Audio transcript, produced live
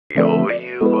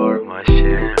you are my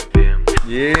champion.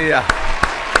 Yeah.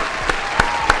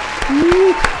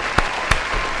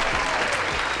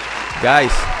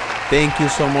 Guys, thank you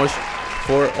so much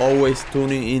for always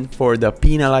tuning in for the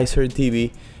Penilizer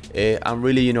TV. I'm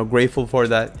really, grateful for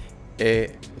that.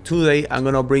 Today I'm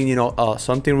gonna bring,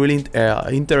 something really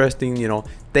interesting.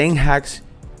 10 hacks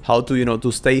how to,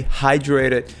 to stay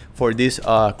hydrated for this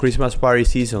Christmas party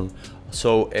season.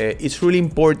 So it's really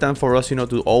important for us,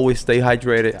 to always stay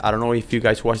hydrated. I don't know if you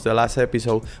guys watched the last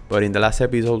episode, but in the last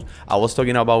episode, I was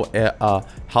talking about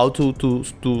how to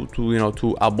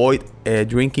avoid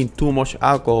drinking too much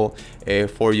alcohol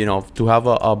for to have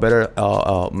a better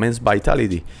men's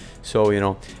vitality.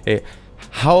 So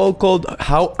how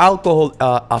alcohol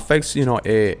affects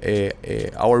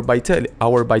our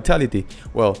vitality.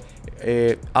 Well,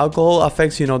 alcohol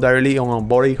affects directly on our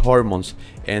body hormones,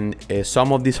 and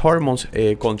some of these hormones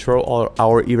control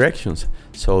our erections.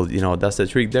 So that's the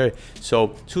trick there.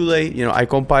 So today I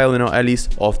compiled a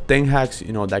list of 10 hacks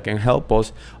that can help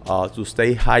us to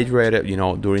stay hydrated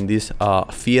during this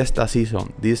fiesta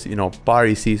season, this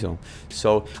party season.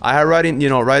 So I have writing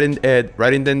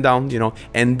them down,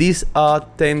 and these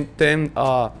 10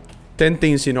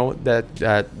 things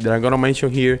that I'm gonna mention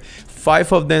here.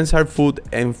 5 of them are food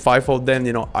and 5 of them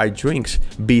are drinks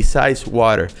besides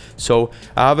water. So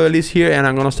I have a list here, and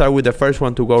I'm gonna start with the first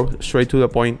one to go straight to the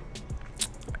point.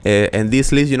 And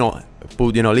this list,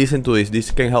 listen to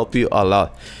this can help you a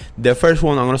lot. The first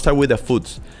one, I'm gonna start with the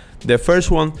foods. The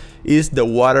first one is the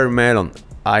watermelon.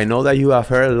 I know that you have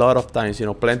heard a lot of times,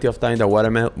 plenty of times, the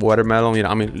watermelon.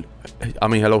 I mean,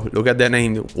 hello, look at the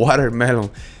name, watermelon.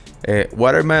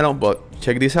 Watermelon, but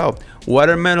check this out.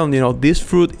 Watermelon, this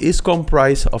fruit is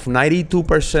comprised of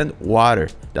 92% water.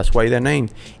 That's why the name.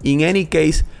 In any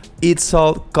case, its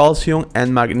salt, calcium,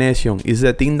 and magnesium is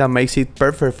the thing that makes it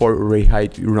perfect for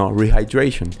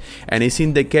rehydration, and it's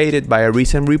indicated by a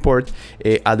recent report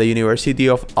at the University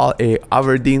of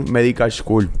Aberdeen Medical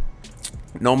School.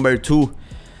 Number 2,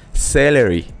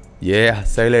 celery. Yeah,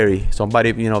 celery.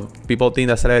 Somebody, people think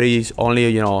that celery is only,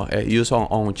 used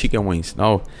on chicken wings.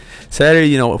 No,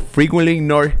 celery, frequently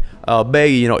ignored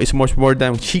veggie, it's much more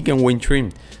than chicken wing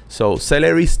trim. So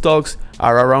celery stalks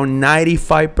are around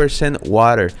 95%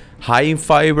 water, high in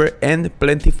fiber, and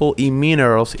plentiful in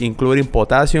minerals, including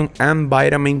potassium and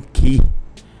vitamin K.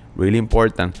 Really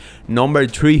important. Number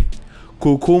 3,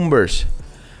 cucumbers.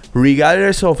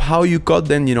 Regardless of how you cut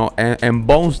them, and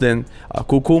bones them,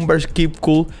 cucumbers keep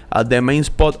cool at the main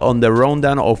spot on the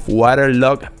rundown of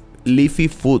waterlogged leafy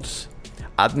foods.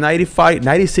 At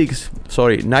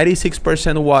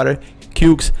 96% water,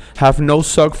 cucumbers have no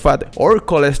suck fat or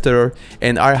cholesterol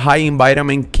and are high in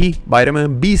vitamin K,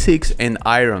 vitamin B6, and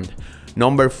iron.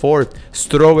 Number 4,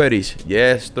 strawberries.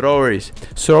 Yes, strawberries.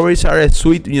 Strawberries are a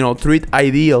sweet, treat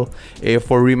ideal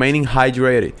for remaining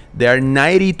hydrated. They are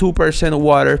 92%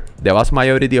 water, the vast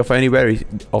majority of any berries,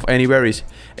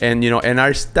 and and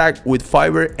are stacked with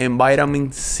fiber and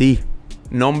vitamin C.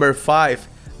 Number 5,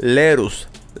 lettuce.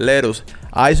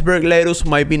 Iceberg lettuce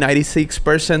might be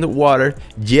 96% water,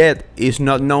 yet is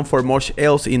not known for much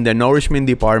else in the nourishment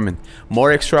department.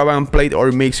 More extravagant plate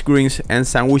or mixed greens and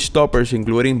sandwich toppers,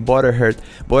 including butterhead,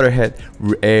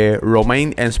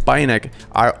 romaine, and spinach,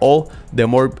 are all the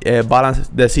more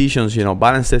balanced decisions,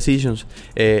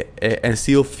 and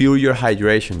still fuel your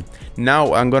hydration.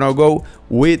 Now I'm gonna go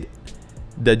with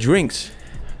the drinks.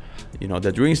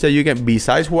 The drinks that you can,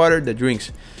 besides water, the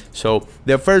drinks. So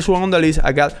the first one on the list,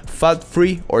 I got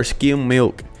fat-free or skim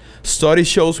milk. Study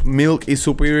shows milk is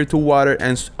superior to water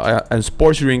and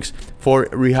sports drinks for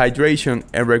rehydration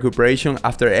and recuperation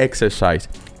after exercise.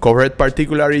 Correct,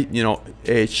 particularly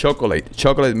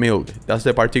chocolate milk. That's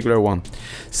the particular one.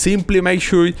 Simply make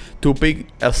sure to pick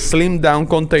a slimmed down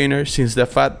container, since the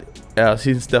fat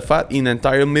in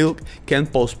entire milk can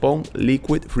postpone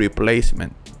liquid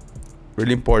replacement.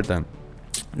 Really important.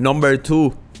 Number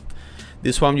 2,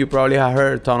 this one you probably have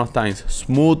heard a ton of times.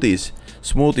 Smoothies.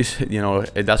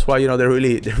 That's why they're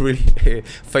really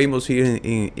famous here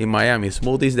in Miami.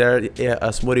 Smoothies, they're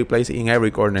a smoothie place in every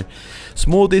corner.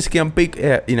 Smoothies can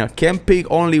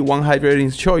pick only one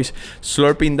hydrating choice.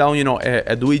 Slurping down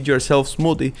a do-it-yourself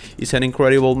smoothie is an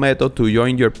incredible method to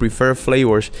join your preferred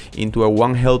flavors into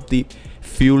one healthy,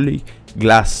 fueling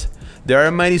glass. There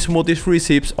are many smoothies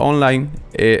recipes online,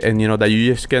 and that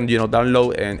you just can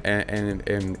download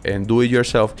and do it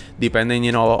yourself,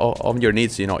 depending on your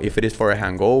needs. If it is for a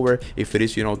hangover, if it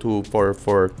is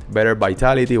for better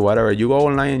vitality, whatever. You go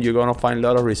online and you're gonna find a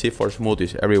lot of receipts for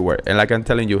smoothies everywhere. And like I'm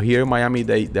telling you, here in Miami,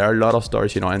 there are a lot of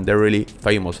stores, and they're really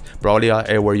famous, probably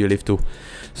where you live too.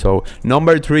 So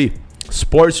number 3,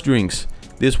 sports drinks.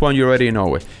 This one you already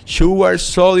know it. Sugar,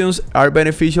 sodiums are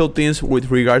beneficial things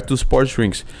with regard to sports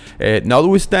drinks.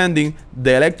 Notwithstanding the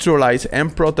electrolytes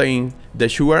and protein, the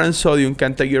sugar and sodium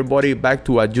can take your body back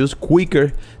to adjust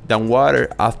quicker than water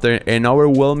after an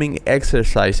overwhelming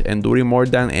exercise enduring more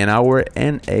than an hour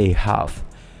and a half.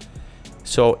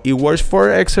 So it works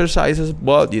for exercises,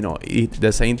 but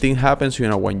the same thing happens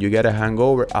when you get a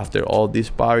hangover after all these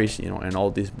parties and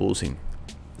all this boozing,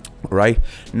 right?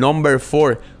 Number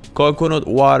 4, coconut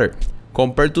water.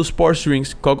 Compared to sports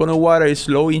drinks, coconut water is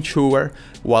low in sugar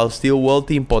while still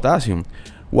wealthy in potassium.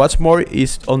 What's more,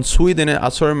 is unsweetened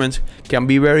assortments can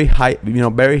be very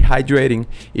very hydrating.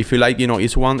 If you like,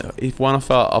 it's one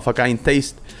of a kind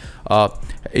taste.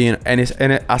 And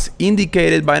as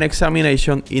indicated by an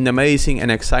examination in the medicine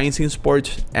and exercise in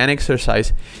sports and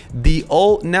exercise, the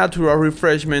all-natural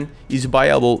refreshment is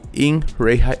viable in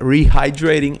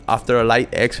rehydrating after a light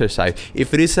exercise.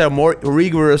 If it is a more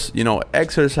rigorous,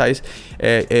 exercise,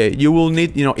 you will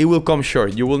need, it will come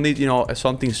short. You will need,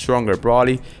 something stronger,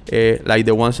 probably like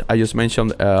the ones I just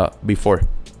mentioned before.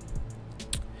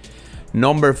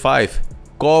 Number 5,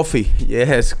 coffee.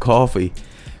 Yes, coffee.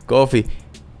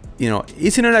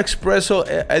 Isn't an espresso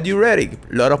a diuretic?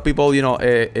 A lot of people,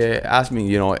 ask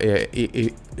me,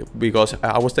 because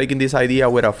I was taking this idea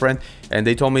with a friend, and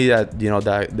they told me that,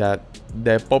 that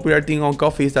the popular thing on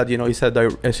coffee is that,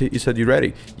 it's a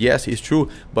diuretic. Yes, it's true,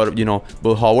 but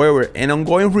however, an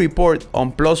ongoing report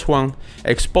on PLOS ONE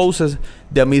exposes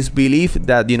the misbelief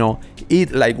that,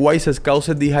 it likewise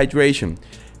causes dehydration.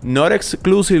 Not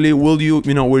exclusively will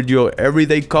will your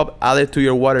everyday cup add to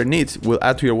your water needs.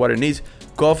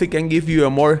 Coffee can give you a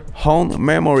more honed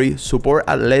memory, support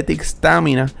athletic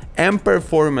stamina and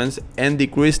performance, and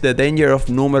decrease the danger of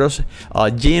numerous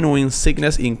genuine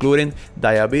sickness, including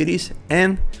diabetes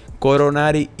and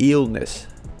coronary illness.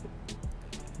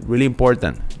 Really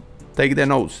important. Take the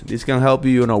notes. This can help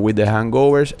you, with the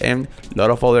hangovers and a lot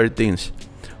of other things.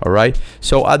 All right.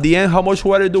 So at the end, how much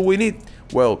water do we need?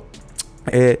 Well,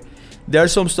 there are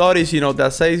some studies,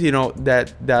 that says,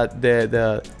 that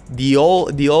the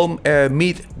old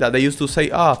myth that they used to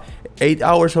say, 8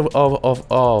 hours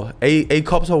of 8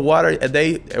 cups of water a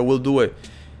day will do it.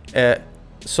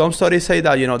 Some studies say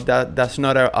that, that's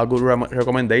not a good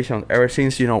recommendation. Ever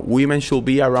since, women should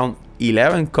be around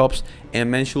 11 cups and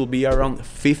men should be around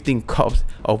 15 cups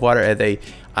of water a day.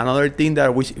 Another thing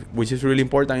that which is really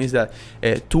important is that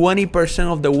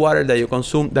 20% of the water that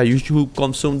you should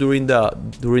consume during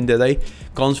the day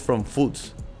comes from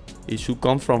foods. It should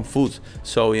come from foods.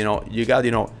 So you got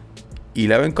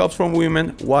 11 cups from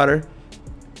women water,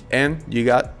 and you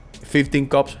got 15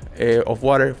 cups of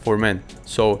water for men.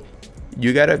 So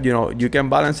you gotta you can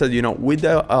balance it with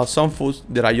the some foods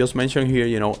that I just mentioned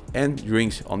here, and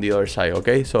drinks on the other side.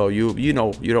 Okay, so you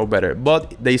know better.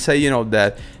 But they say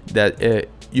that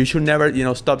you should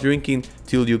never stop drinking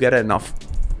till you get enough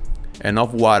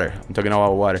water. I'm talking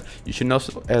about water. You should not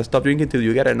stop drinking till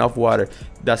you get enough water.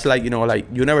 That's like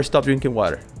you never stop drinking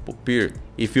water, period.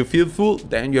 If you feel full,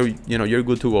 then you're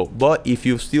good to go. But if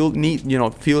you still need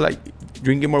feel like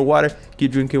drinking more water,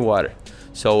 keep drinking water.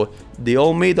 So the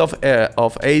old myth of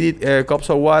 80 cups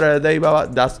of water a day,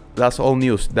 that's all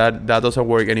news. That doesn't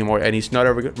work anymore, and it's not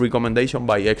a recommendation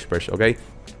by experts. Okay,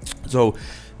 so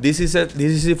this is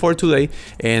it for today,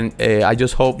 and I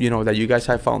just hope that you guys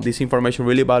have found this information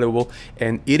really valuable.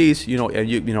 And it is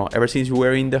ever since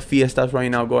we're in the fiestas right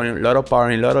now, going a lot of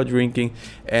partying, a lot of drinking,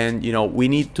 and we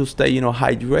need to stay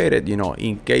hydrated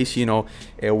in case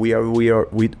we are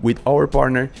with our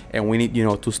partner, and we need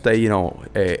to stay on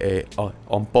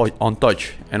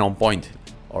touch and on point.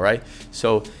 All right,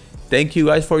 so thank you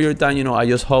guys for your time. I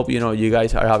just hope you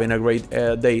guys are having a great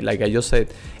day, like I just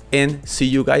said, and see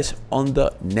you guys on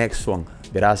the next one.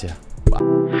 Gracias. Bye.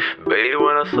 Baby,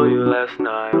 when I saw you last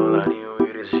night, all I knew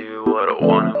it is you, what I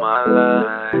want in my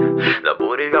life. That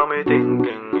booty got me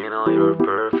thinking, you're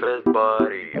perfect.